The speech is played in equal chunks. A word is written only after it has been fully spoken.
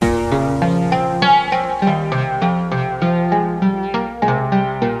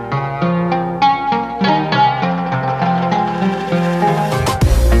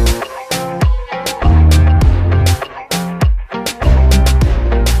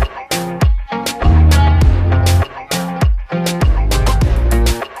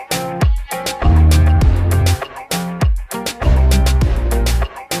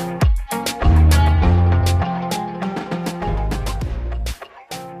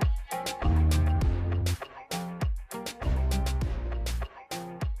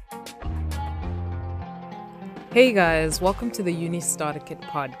Hey guys, welcome to the Uni Starter Kit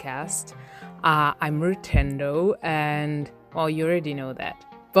podcast. I'm Rutendo, and well, you already know that.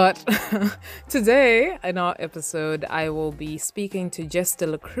 But today, in our episode, I will be speaking to Jess de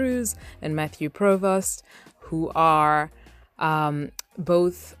la Cruz and Matthew Provost, who are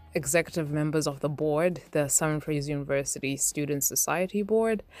both executive members of the board, the Simon Fraser University Student Society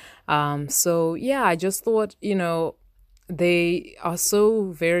Board. I just thought, they are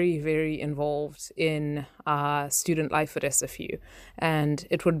so very, very involved in student life at SFU. And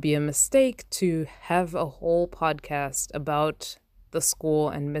it would be a mistake to have a whole podcast about the school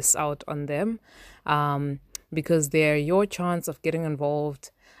and miss out on them, because they're your chance of getting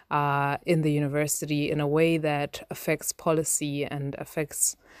involved in the university in a way that affects policy and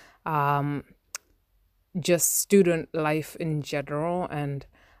affects just student life in general, and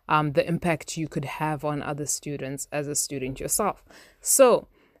the impact you could have on other students as a student yourself. So,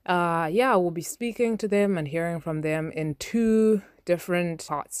 we'll be speaking to them and hearing from them in two different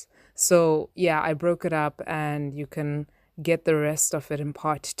parts. So, I broke it up and you can get the rest of it in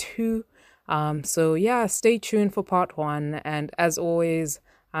part two. Stay tuned for part one. And as always,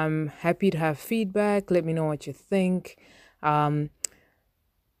 I'm happy to have feedback. Let me know what you think. Okay,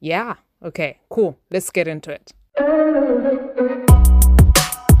 cool. Let's get into it.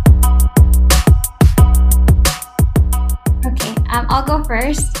 Okay, I'll go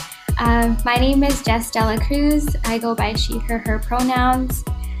first. My name is Jess de la Cruz. I go by she, her pronouns.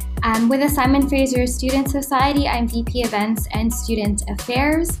 With the Simon Fraser Student Society, I'm VP Events and Student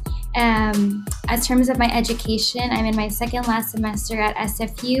Affairs. As terms of my education, I'm in my second last semester at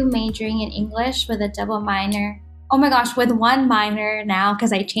SFU, majoring in English with a double minor. Oh my gosh, with one minor now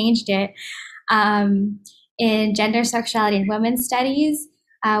because I changed it, in gender, sexuality, and women's studies.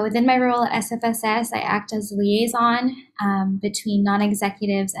 Within my role at SFSS, I act as liaison between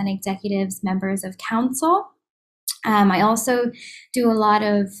non-executives and executives, members of council. I also do a lot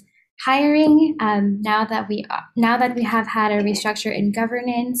of hiring. Now that we have had a restructure in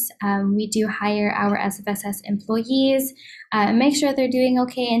governance, we do hire our SFSS employees, make sure they're doing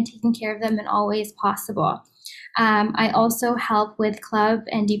okay and taking care of them in all ways possible. I also help with club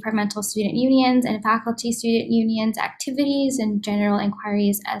and departmental student unions and faculty student unions activities and general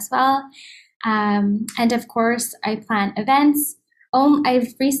inquiries as well. And of course, I plan events.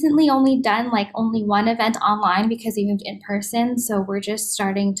 I've recently only done only one event online because we moved in person. So we're just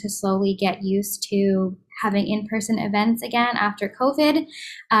starting to slowly get used to having in-person events again after COVID.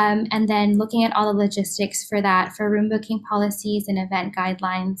 And then looking at all the logistics for that, for room booking policies and event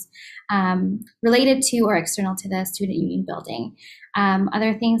guidelines related to or external to the student union building.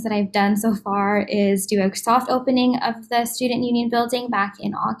 Other things that I've done so far is do a soft opening of the student union building back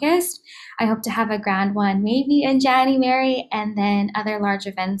in August. I hope to have a grand one maybe in January, and then other large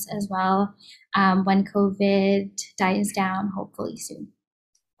events as well when COVID dies down, hopefully soon.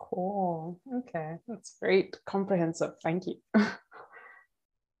 Cool. Okay, that's great. Comprehensive. Thank you.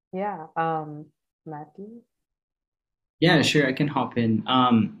 Matthew? Yeah, sure, I can hop in.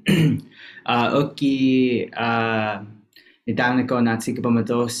 Nidana ko natsiga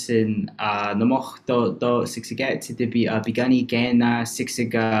bamadosin namoch do sixiga to be bigani gana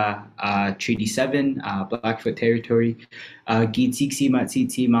sixiga Treaty 7 Blackfoot territory gitsiksi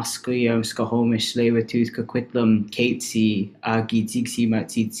matsiti maskuyam skahomish lewa tooth kakwitlam katesi gitsiksi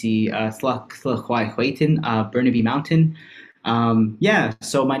matsiti thlachwai huitin Burnaby Mountain.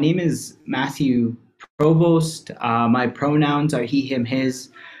 So my name is Matthew Provost. My pronouns are he, him, his.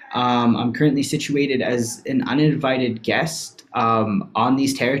 I'm currently situated as an uninvited guest on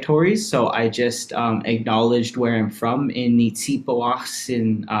these territories, so I just acknowledged where I'm from in the Tsipawas,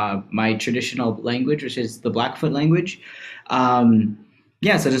 in my traditional language, which is the Blackfoot language. So I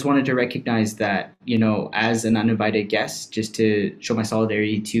just wanted to recognize that, as an uninvited guest, just to show my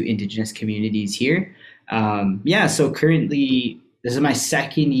solidarity to Indigenous communities here. So currently, this is my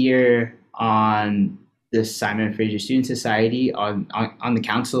second year on the Simon Fraser Student Society on the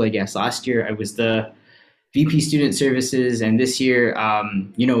council, I guess. Last year I was the VP Student Services, and this year, got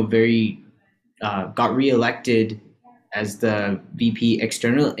reelected as the VP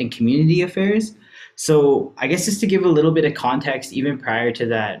External and Community Affairs. So I guess just to give a little bit of context, even prior to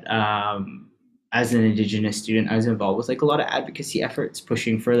that, as an Indigenous student, I was involved with a lot of advocacy efforts,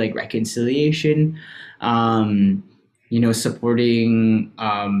 pushing for reconciliation, supporting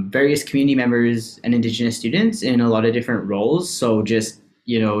various community members and Indigenous students in a lot of different roles. So just,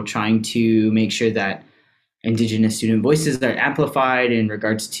 trying to make sure that Indigenous student voices are amplified in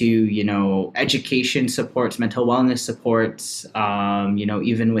regards to, education supports, mental wellness supports,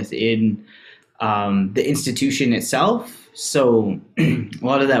 even within the institution itself. So a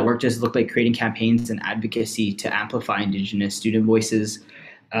lot of that work just looked like creating campaigns and advocacy to amplify Indigenous student voices.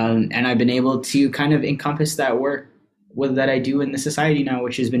 And I've been able to kind of encompass that work that I do in the society now,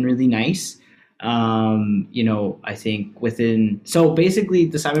 which has been really nice. I think so basically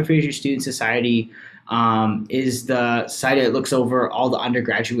the Simon Fraser Student Society is the society that looks over all the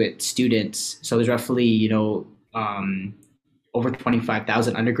undergraduate students. So there's roughly, over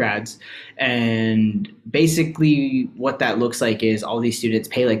 25,000 undergrads. And basically what that looks like is all these students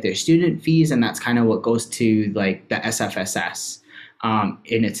pay like their student fees, and that's kind of what goes to like the SFSS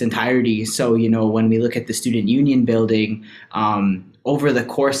in its entirety. So, when we look at the Student Union building, over the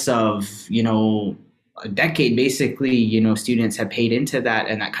course of, a decade, basically, students have paid into that,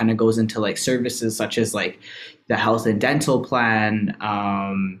 and that kind of goes into like services such as like the health and dental plan,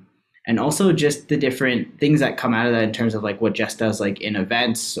 and also just the different things that come out of that in terms of like what Jess does like in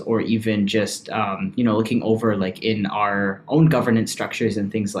events, or even just, looking over like in our own governance structures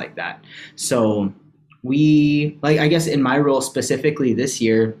and things like that. So I guess in my role specifically this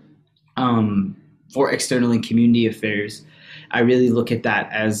year, for external and community affairs, I really look at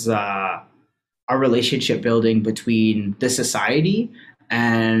that as our relationship building between the society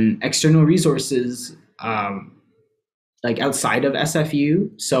and external resources, like outside of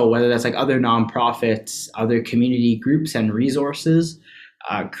SFU. So whether that's like other nonprofits, other community groups and resources,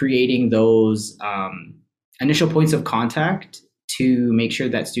 creating those initial points of contact to make sure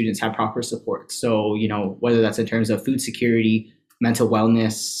that students have proper support. So, whether that's in terms of food security, mental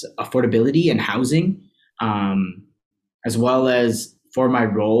wellness, affordability, and housing, as well as for my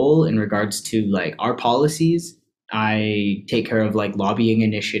role in regards to like our policies, I take care of like lobbying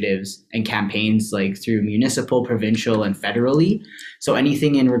initiatives and campaigns like through municipal, provincial, and federally. So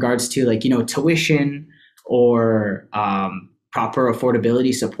anything in regards to like, tuition or proper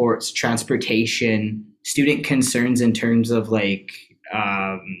affordability supports, transportation, student concerns in terms of like,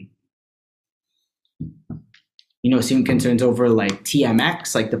 student concerns over like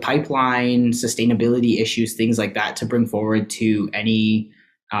TMX, like the pipeline, sustainability issues, things like that to bring forward to any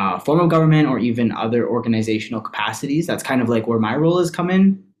form of government or even other organizational capacities. That's kind of like where my role has come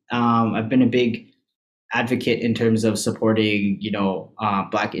in. I've been a big advocate in terms of supporting,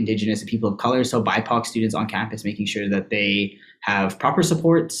 Black, Indigenous, and people of color, so BIPOC students on campus, making sure that they have proper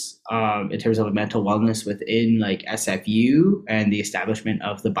supports in terms of mental wellness within like SFU, and the establishment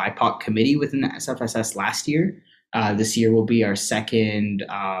of the BIPOC committee within the SFSS last year. This year will be our second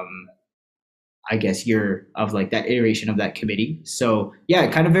year of like that iteration of that committee. So yeah,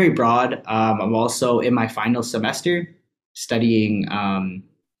 kind of very broad. I'm also in my final semester studying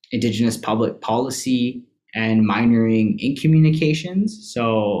Indigenous public policy and minoring in communications.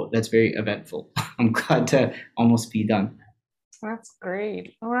 So that's very eventful. I'm glad to almost be done. That's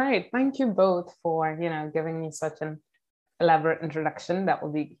great. All right. Thank you both for, giving me such an elaborate introduction. That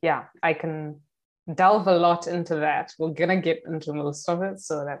will be, I can delve a lot into that. We're going to get into most of it.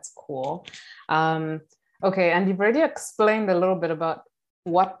 So that's cool. Okay. And you've already explained a little bit about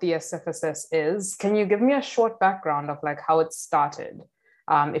what the SFSS is. Can you give me a short background of like how it started?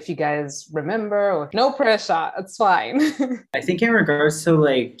 If you guys remember, or no pressure, it's fine. I think in regards to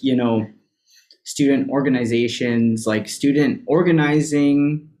like, student organizations, like student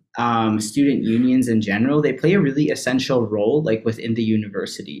organizing, student unions in general, they play a really essential role like within the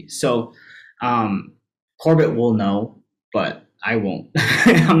university. So Corbett will know, but I won't.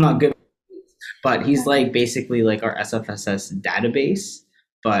 I'm not good. But he's like basically like our SFSS database.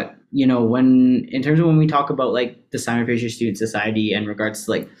 But when we talk about like the Simon Fraser Student Society in regards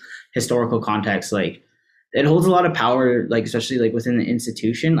to like historical context, like it holds a lot of power, like especially like within the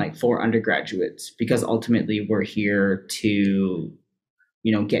institution, like for undergraduates, because ultimately we're here to,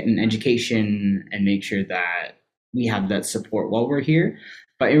 get an education and make sure that we have that support while we're here.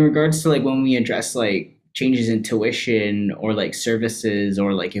 But in regards to like when we address like changes in tuition or like services,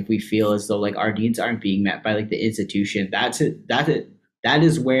 or like if we feel as though like our needs aren't being met by like the institution, that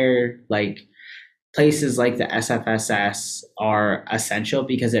is where like places like the SFSS are essential,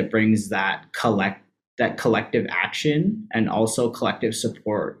 because it brings that collective action and also collective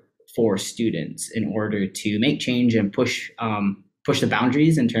support for students in order to make change and push the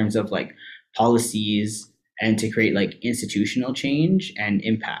boundaries in terms of like policies, and to create like institutional change and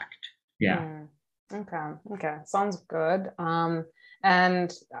impact. Yeah. Okay. Sounds good.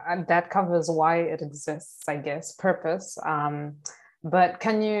 And that covers why it exists, I guess, purpose. But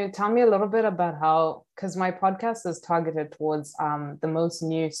can you tell me a little bit about how, because my podcast is targeted towards the most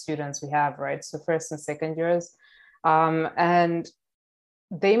new students we have, right? So first and second years. And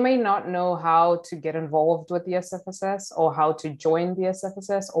they may not know how to get involved with the SFSS or how to join the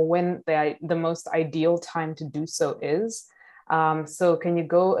SFSS or when the most ideal time to do so is. So can you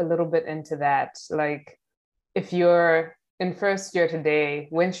go a little bit into that? Like, if you're in first year today,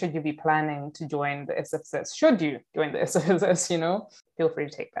 when should you be planning to join the SFSS? Should you join the SFSS, Feel free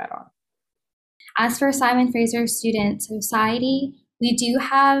to take that on. As for Simon Fraser Student Society, we do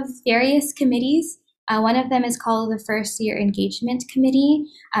have various committees. One of them is called the First Year Engagement Committee,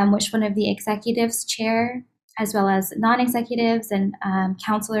 which one of the executives chair, as well as non-executives and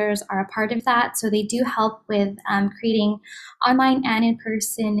counselors are a part of that. So they do help with creating online and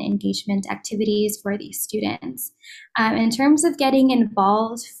in-person engagement activities for these students. In terms of getting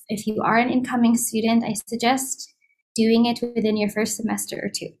involved, if you are an incoming student, I suggest doing it within your first semester or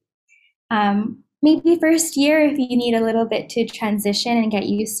two. Maybe first year if you need a little bit to transition and get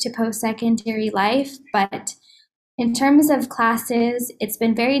used to post-secondary life. But in terms of classes, it's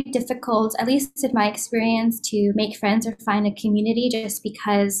been very difficult, at least in my experience, to make friends or find a community just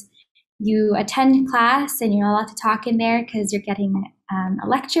because you attend class and you're not allowed to talk in there because you're getting a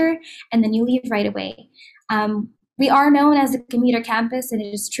lecture and then you leave right away. We are known as a commuter campus, and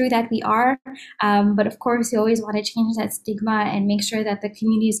it is true that we are, but of course, we always want to change that stigma and make sure that the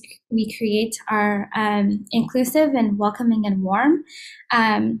communities we create are inclusive and welcoming and warm.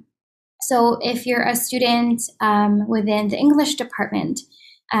 So if you're a student within the English department,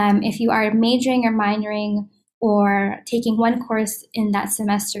 if you are majoring or minoring or taking one course in that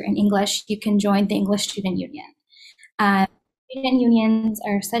semester in English, you can join the English Student Union. Student unions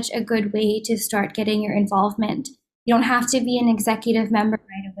are such a good way to start getting your involvement. You don't have to be an executive member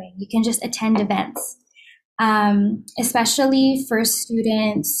right away. You can just attend events, especially for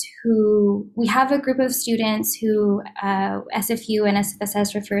students we have a group of students who SFU and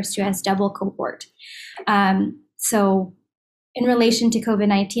SFSS refers to as double cohort. So in relation to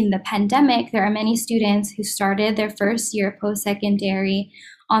COVID-19, the pandemic, there are many students who started their first year post-secondary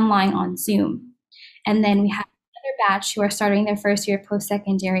online on Zoom. And then we have batch who are starting their first year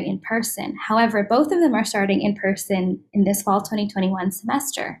post-secondary in person. However, both of them are starting in person in this fall 2021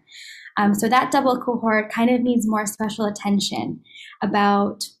 semester. So that double cohort kind of needs more special attention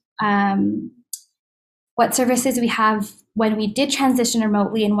about what services we have when we did transition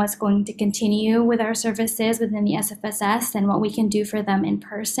remotely and what's going to continue with our services within the SFSS and what we can do for them in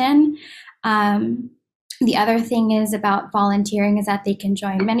person. The other thing is about volunteering is that they can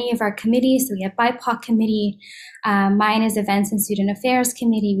join many of our committees. So we have BIPOC committee, mine is Events and Student Affairs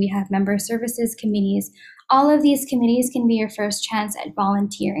committee. We have member services committees. All of these committees can be your first chance at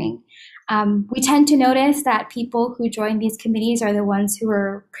volunteering. We tend to notice that people who join these committees are the ones who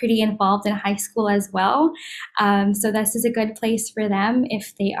are pretty involved in high school as well. So this is a good place for them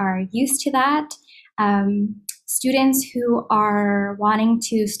if they are used to that. Students who are wanting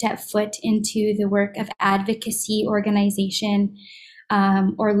to step foot into the work of advocacy, organization,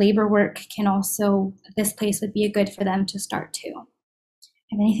 or labor work can also, this place would be a good for them to start too.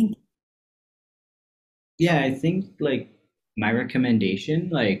 Have anything? Yeah, I think like my recommendation,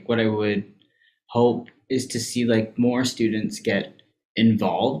 like what I would hope is to see like more students get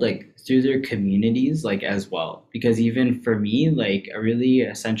involved like through their communities like as well. Because even for me, like a really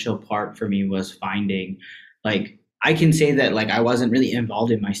essential part for me was finding like I can say that like I wasn't really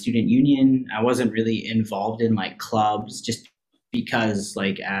involved in my student union. I wasn't really involved in like clubs just because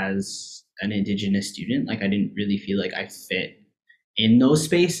like as an Indigenous student, like I didn't really feel like I fit in those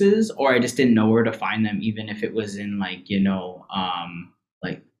spaces, or I just didn't know where to find them, even if it was in like,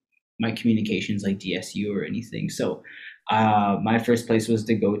 like my communications like DSU or anything. So my first place was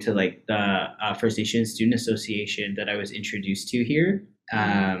to go to like the First Nation Student Association that I was introduced to here.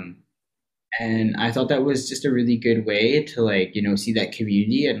 And I thought that was just a really good way to like, see that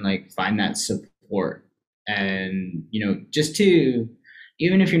community and like find that support. And, just to,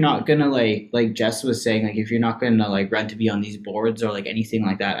 even if you're not gonna like Jess was saying, like if you're not gonna like run to be on these boards or like anything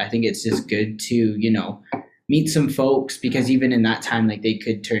like that, I think it's just good to, meet some folks, because even in that time, like they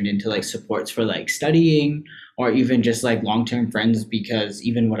could turn into like supports for like studying or even just like long-term friends. Because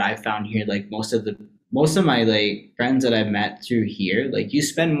even what I found here, like most of my like friends that I've met through here, like you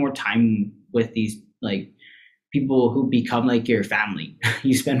spend more time with these like people who become like your family.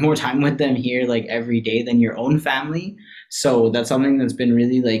 You spend more time with them here like every day than your own family. So that's something that's been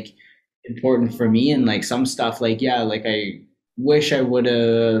really like important for me. And like some stuff like, yeah, like I wish I would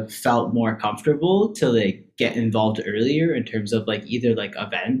have felt more comfortable to like get involved earlier in terms of like either like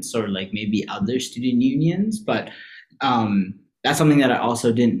events or like maybe other student unions. But that's something that I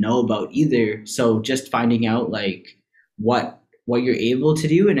also didn't know about either. So just finding out like what you're able to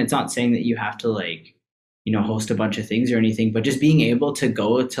do, and it's not saying that you have to like host a bunch of things or anything, but just being able to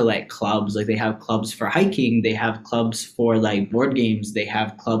go to like clubs, like they have clubs for hiking, they have clubs for like board games, they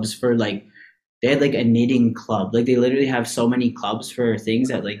have clubs for like, they had like a knitting club. Like they literally have so many clubs for things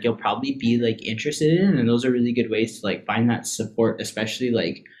that like you'll probably be like interested in. And those are really good ways to like find that support, especially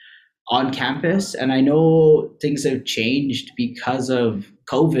like on campus. And I know things have changed because of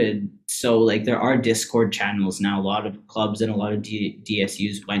COVID. So like there are Discord channels now. A lot of clubs and a lot of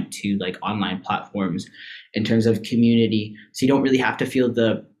DSUs went to like online platforms in terms of community. So you don't really have to feel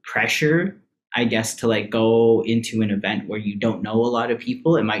the pressure, I guess, to like go into an event where you don't know a lot of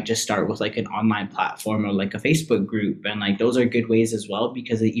people. It might just start with like an online platform or like a Facebook group. And like those are good ways as well,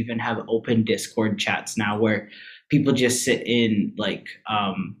 because they even have open Discord chats now where people just sit in like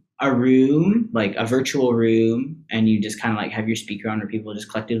a room, like a virtual room, and you just kind of like have your speaker on, or people just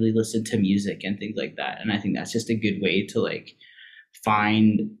collectively listen to music and things like that. And I think that's just a good way to like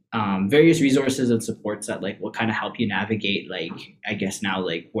find various resources and supports that like will kind of help you navigate, like, I guess now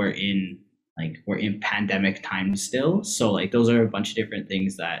like we're in pandemic times still. So like those are a bunch of different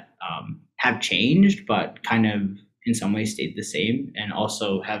things that have changed, but kind of in some ways stayed the same, and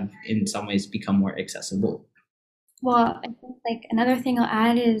also have in some ways become more accessible. Well, I think like another thing I'll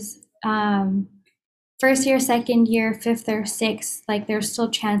add is first year, second year, fifth or sixth, like there's still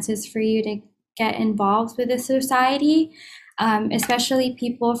chances for you to get involved with the society, especially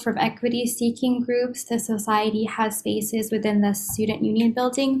people from equity seeking groups. The society has spaces within the student union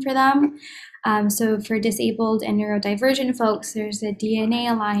building for them. So for disabled and neurodivergent folks, there's a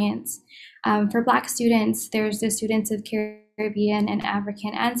DNA Alliance. For Black students, there's the Students of Caribbean and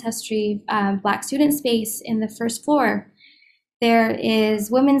African Ancestry Black Student Space in the first floor. There is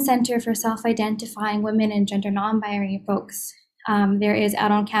Women's Center for Self-Identifying Women and Gender Non-Binary folks. There is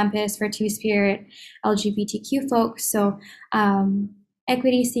Out on Campus for Two-Spirit LGBTQ folks. So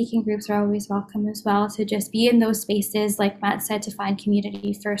equity-seeking groups are always welcome as well, to just be in those spaces, like Matt said, to find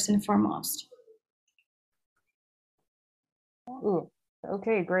community first and foremost. Ooh,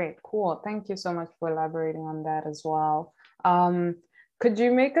 okay, great, cool. Thank you so much for elaborating on that as well. Could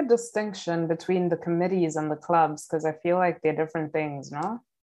you make a distinction between the committees and the clubs? Because I feel like they're different things, no?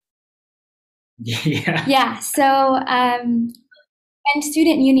 Yeah, so and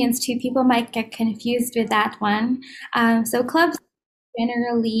student unions too, people might get confused with that one. So clubs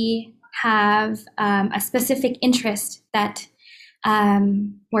generally have a specific interest that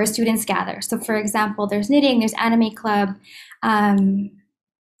where students gather. So for example, there's knitting, there's anime club,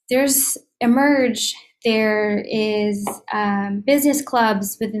 there's Emerge, there is business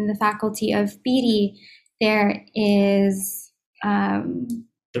clubs within the faculty of BD, there is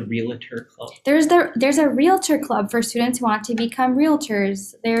the Realtor Club. There's a Realtor Club for students who want to become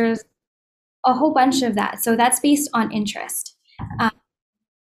realtors. There's a whole bunch of that. So that's based on interest.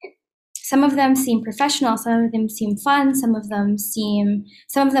 Some of them seem professional, some of them seem fun, some of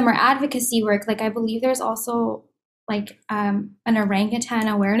them are advocacy work. Like I believe there's also like an orangutan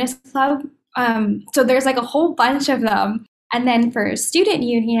awareness club. So there's like a whole bunch of them. And then for student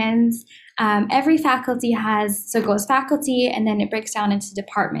unions, every faculty it goes faculty, and then it breaks down into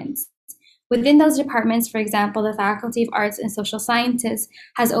departments. Within those departments, for example, the Faculty of Arts and Social Sciences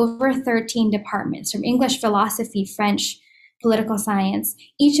has over 13 departments, from English, philosophy, French, political science.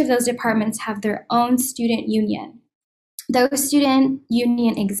 Each of those departments have their own student union. Those student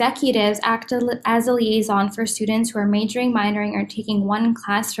union executives act as a liaison for students who are majoring, minoring, or taking one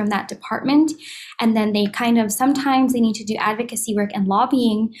class from that department. And then they sometimes they need to do advocacy work and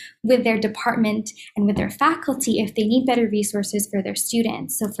lobbying with their department and with their faculty if they need better resources for their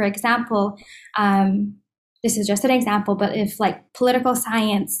students. So for example, this is just an example, but if like political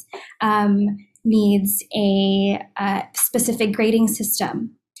science needs a specific grading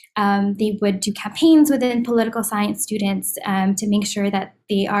system, they would do campaigns within political science students to make sure that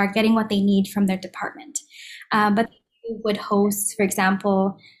they are getting what they need from their department. But they would host, for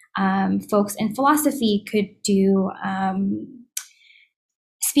example, folks in philosophy could do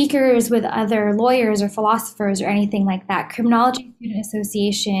speakers with other lawyers or philosophers or anything like that. Criminology Student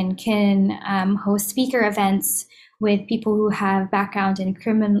Association can host speaker events with people who have background in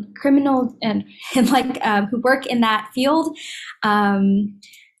criminal and like who work in that field.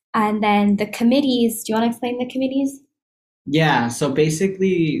 And then the committees, do you want to explain the committees? Yeah, so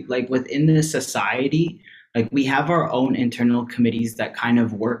basically like within the society, like we have our own internal committees that kind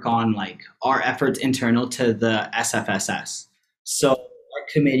of work on like our efforts internal to the SFSS. So our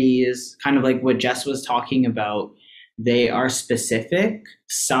committee is kind of like what Jess was talking about. They are specific,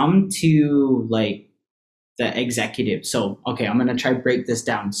 some to like the executive. So, okay, I'm going to try to break this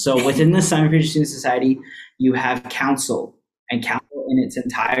down. So within the Simon Fraser Student Society, you have council, and council in its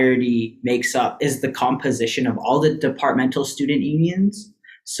entirety is the composition of all the departmental student unions.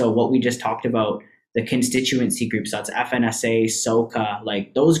 So what we just talked about, the constituency groups, that's FNSA, SOCA,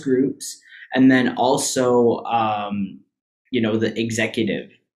 like those groups. And then also, the executive.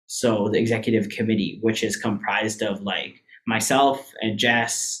 So the executive committee, which is comprised of like myself and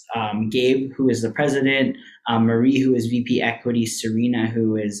Jess, Gabe, who is the president, Marie, who is VP Equity, Serena,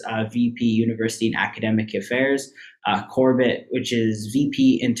 who is VP University and Academic Affairs, Corbett, which is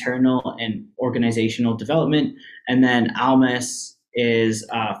VP Internal and Organizational Development, and then Almas is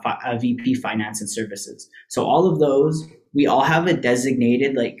a VP Finance and Services. So all of those, we all have a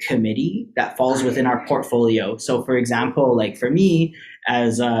designated like committee that falls within our portfolio. So for example, like for me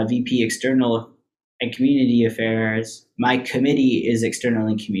as VP External and Community Affairs, my committee is External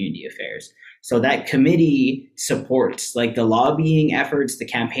and Community Affairs. So that committee supports like the lobbying efforts, the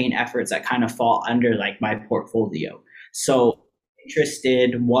campaign efforts that kind of fall under like my portfolio. So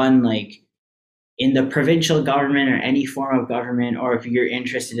interested, one, like in the provincial government or any form of government, or if you're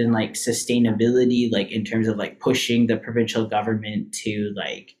interested in like sustainability, like in terms of like pushing the provincial government to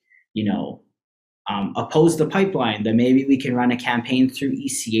like, oppose the pipeline, then maybe we can run a campaign through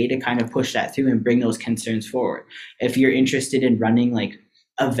ECA to kind of push that through and bring those concerns forward. If you're interested in running like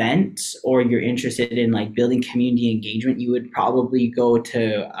events, or you're interested in like building community engagement, you would probably go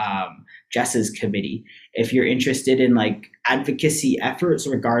to Jess's committee. If you're interested in like advocacy efforts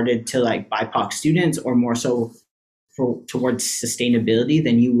regarded to like BIPOC students, or more so towards sustainability,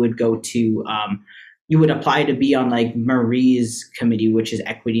 then you would go to you would apply to be on like Marie's committee, which is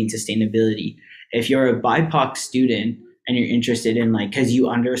equity and sustainability. If you're a BIPOC student and you're interested in like, because you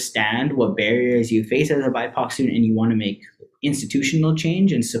understand what barriers you face as a BIPOC student and you want to make institutional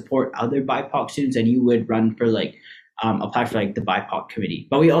change and support other BIPOC students, and you would run for like apply for like the BIPOC committee.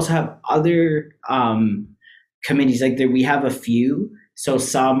 But we also have other committees, like we have a few. So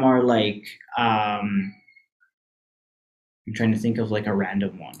some are like I'm trying to think of like a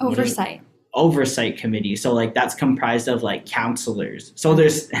random one. Oversight committee. So like that's comprised of like counselors. So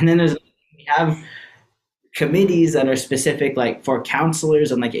we have committees that are specific like for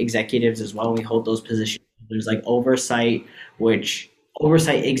counselors and like executives as well. We hold those positions. There's like oversight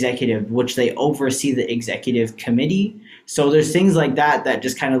executive, which they oversee the executive committee. So there's things like that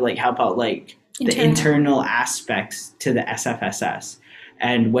just kind of like help out like the internal aspects to the SFSS.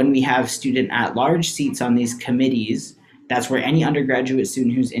 And when we have student at-large seats on these committees, that's where any undergraduate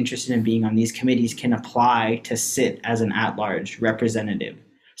student who's interested in being on these committees can apply to sit as an at-large representative.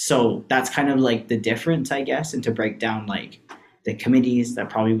 So that's kind of like the difference, I guess, and to break down like the committees, that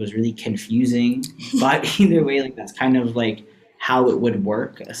probably was really confusing. But either way, like that's kind of like how it would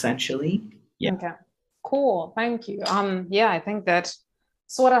work essentially. Yeah. Okay. Cool. Thank you. I think that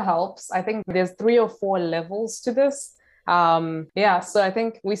sort of helps. I think there's 3 or 4 levels to this. So I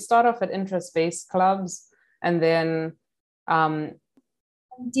think we start off at interest-based clubs, and then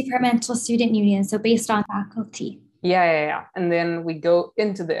departmental student union, so based on faculty. Yeah. And then we go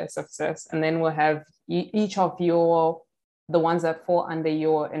into the SFSS, and then we'll have each of the ones that fall under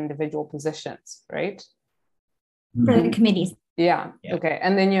your individual positions, right? For the committees. Yeah. Okay.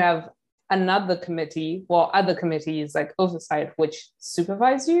 And then you have another committee, other committees like oversight, which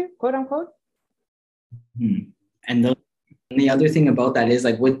supervise you, quote unquote. And the other thing about that is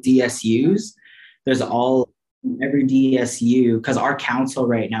like with DSUs, there's every DSU, because our council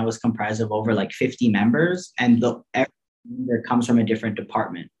right now is comprised of over like 50 members, and every member comes from a different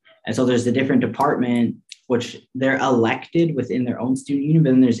department. And so there's the different department, which they're elected within their own student union,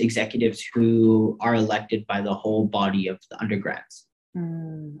 but then there's executives who are elected by the whole body of the undergrads.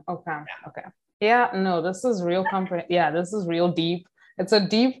 Okay. Yeah, no, this is real this is real deep. It's a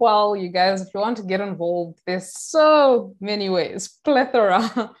deep well, you guys, if you want to get involved, there's so many ways,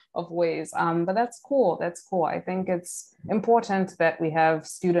 plethora of ways. But that's cool. I think it's important that we have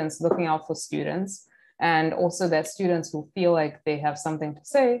students looking out for students, and also that students who feel like they have something to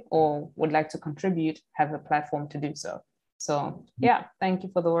say or would like to contribute have a platform to do so. So yeah, thank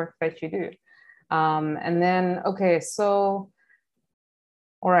you for the work that you do. And then, okay, so,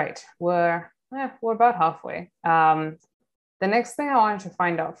 all right, we're about halfway. The next thing I wanted to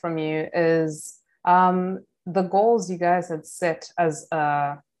find out from you is the goals you guys had set as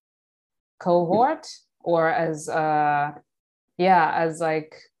a cohort, or as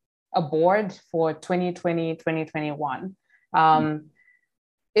like a board for 2020, 2021. So I'm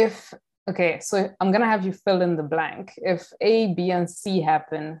going to have you fill in the blank. If A, B, and C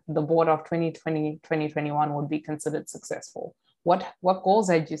happen, the board of 2020, 2021 would be considered successful. What goals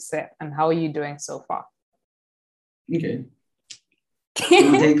had you set, and how are you doing so far? Okay.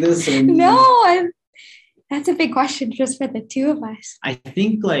 Can you take this? No, That's a big question just for the two of us. I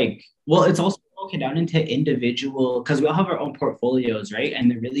think like, well, it's also broken down into individual, because we all have our own portfolios, right?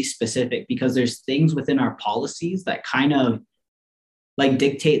 And they're really specific because there's things within our policies that kind of like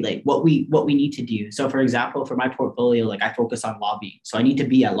dictate like what we need to do. So for example, for my portfolio, like I focus on lobbying. So I need to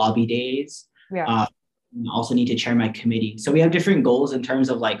be at lobby days. Yeah. I also need to chair my committee. So we have different goals in terms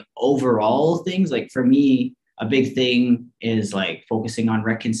of like overall things. Like for me, a big thing is like focusing on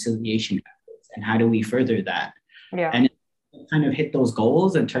reconciliation efforts and how do we further that. Yeah. And kind of hit those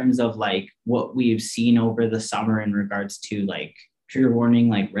goals in terms of like what we've seen over the summer in regards to like trigger warning,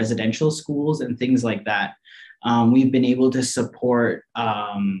 like residential schools and things like that. We've been able to support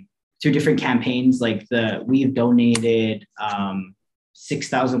through different campaigns. Like we've donated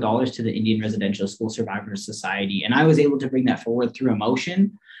 $6,000 to the Indian Residential School Survivors Society, and I was able to bring that forward through a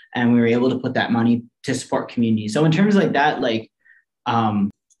motion, and we were able to put that money to support communities. So in terms of like that, like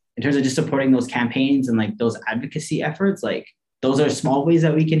in terms of just supporting those campaigns and like those advocacy efforts, like those are small ways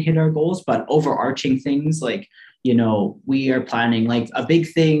that we can hit our goals. But overarching things like, you know, we are planning like a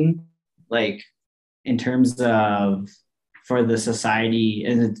big thing, like in terms of for the society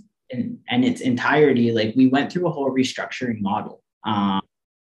and its entirety, like we went through a whole restructuring model,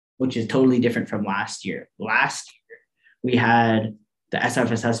 which is totally different from last year. Last year, we had the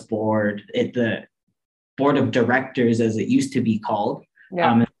SFSS board, the board of directors, as it used to be called, in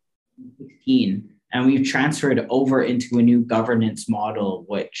 2016, and we've transferred over into a new governance model,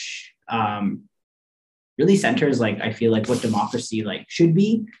 which really centers like I feel like what democracy like should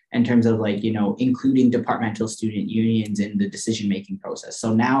be in terms of like, you know, including departmental student unions in the decision-making process.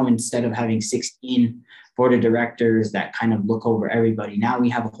 So now instead of having 16 board of directors that kind of look over everybody, now we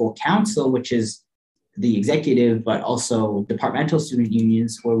have a whole council, which is the executive, but also departmental student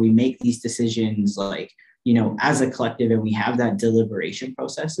unions, where we make these decisions like, you know, as a collective, and we have that deliberation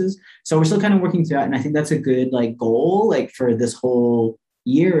processes. So we're still kind of working through that. And I think that's a good like goal, like for this whole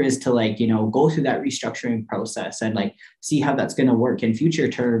year, is to like, you know, go through that restructuring process and like see how that's going to work in future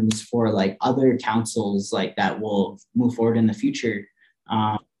terms for like other councils like that will move forward in the future.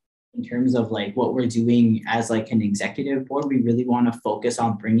 In terms of like what we're doing as like an executive board, we really want to focus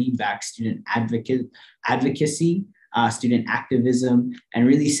on bringing back student advocacy, student activism, and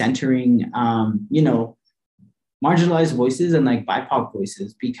really centering, you know, marginalized voices and like BIPOC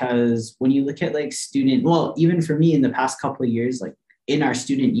voices. Because when you look at like student, well, even for me in the past couple of years, like in our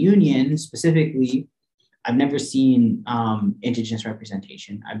student union specifically, I've never seen Indigenous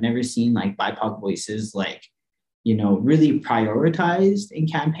representation. I've never seen like BIPOC voices like, you know, really prioritized in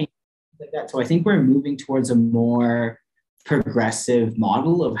campaigns like that. So I think we're moving towards a more progressive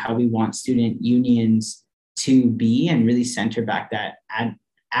model of how we want student unions to be, and really center back that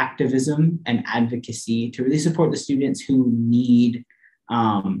activism and advocacy to really support the students who need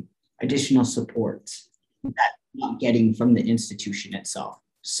additional support that they're not getting from the institution itself.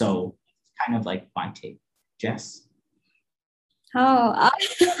 So kind of like my take. Jess? I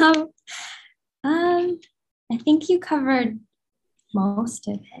think you covered most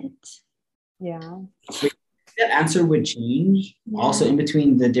of it. Yeah. That answer would change also in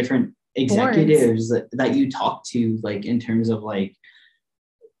between the different executives that you talk to, like in terms of like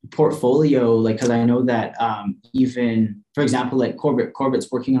portfolio, like because I know that even for example, like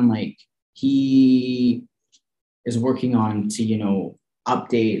Corbett's working on like he is working on to, you know,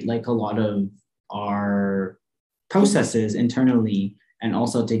 update like a lot of our processes internally, and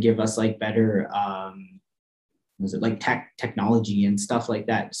also to give us like better was it like technology and stuff like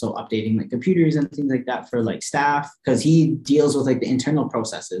that. So updating like computers and things like that for like staff, because he deals with like the internal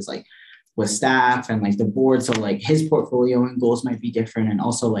processes like with staff and like the board. So like his portfolio and goals might be different. And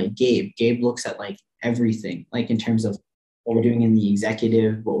also like Gabe looks at like everything, like in terms of what we're doing in the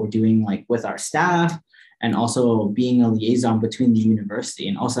executive, what we're doing like with our staff, and also being a liaison between the university.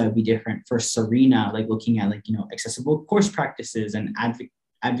 And also it'd be different for Serena, like looking at like, you know, accessible course practices and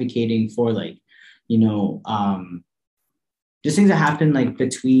advocating for like, you know, just things that happen like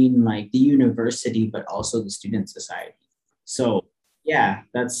between like the university, but also the student society. So yeah,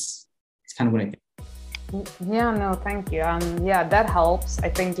 it's kind of what I think. Yeah, no, thank you. Yeah, that helps. I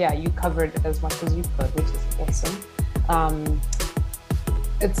think, yeah, you covered as much as you could, which is awesome.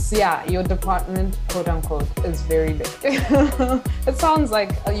 It's, yeah, your department, quote unquote, is very big. It sounds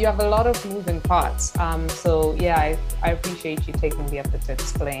like you have a lot of moving parts. So yeah, I appreciate you taking the effort to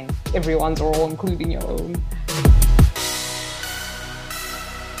explain everyone's role, including your own.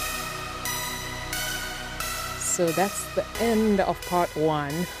 So that's the end of part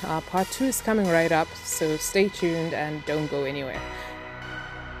 1. Part 2 is coming right up, so stay tuned and don't go anywhere.